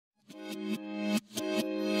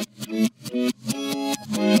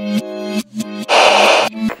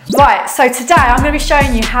Right, so today I'm going to be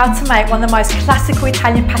showing you how to make one of the most classical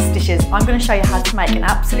Italian pasta dishes. I'm going to show you how to make an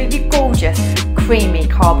absolutely gorgeous, creamy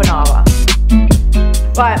carbonara.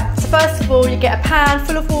 Right, so first of all, you get a pan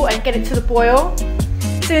full of water and get it to the boil.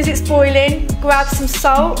 As soon as it's boiling, grab some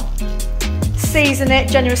salt, season it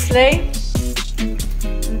generously,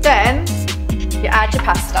 and then you add your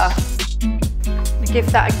pasta. You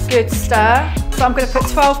give that a good stir. So I'm going to put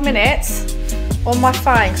 12 minutes on my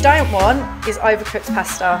flame. What you don't want is overcooked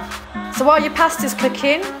pasta. So while your pasta's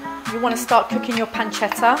cooking, you want to start cooking your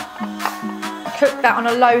pancetta. Cook that on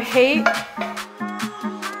a low heat.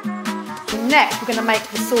 Next, we're going to make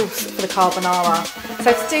the sauce for the carbonara.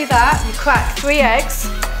 So to do that, you crack 3 eggs,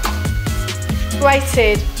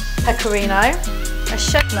 grated pecorino, a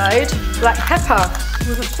shed load black pepper.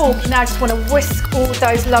 With a fork, you now just want to whisk all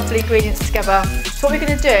those lovely ingredients together. So what we're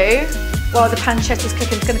going to do while the pancetta is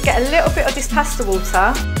cooking is going to get a little bit of this pasta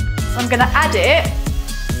water. I'm going to add it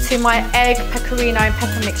to my egg, pecorino and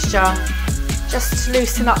pepper mixture, just to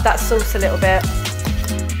loosen up that sauce a little bit.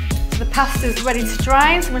 The pasta is ready to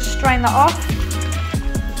drain, so I'm going to strain that off.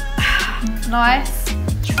 Nice.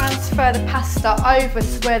 Transfer the pasta over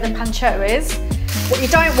to where the pancetta is. What you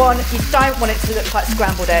don't want it to look like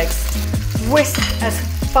scrambled eggs. Whisk as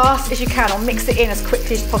fast as you can, or mix it in as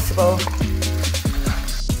quickly as possible.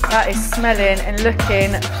 That is smelling and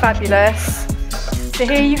looking fabulous. So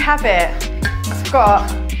here you have it. I've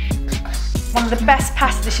got one of the best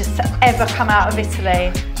pasta dishes to ever come out of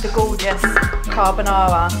Italy, the gorgeous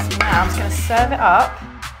carbonara. Now I'm just going to serve it up.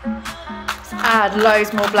 Just add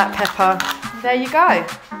loads more black pepper. There you go.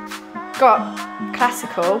 Got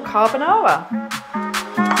classical carbonara.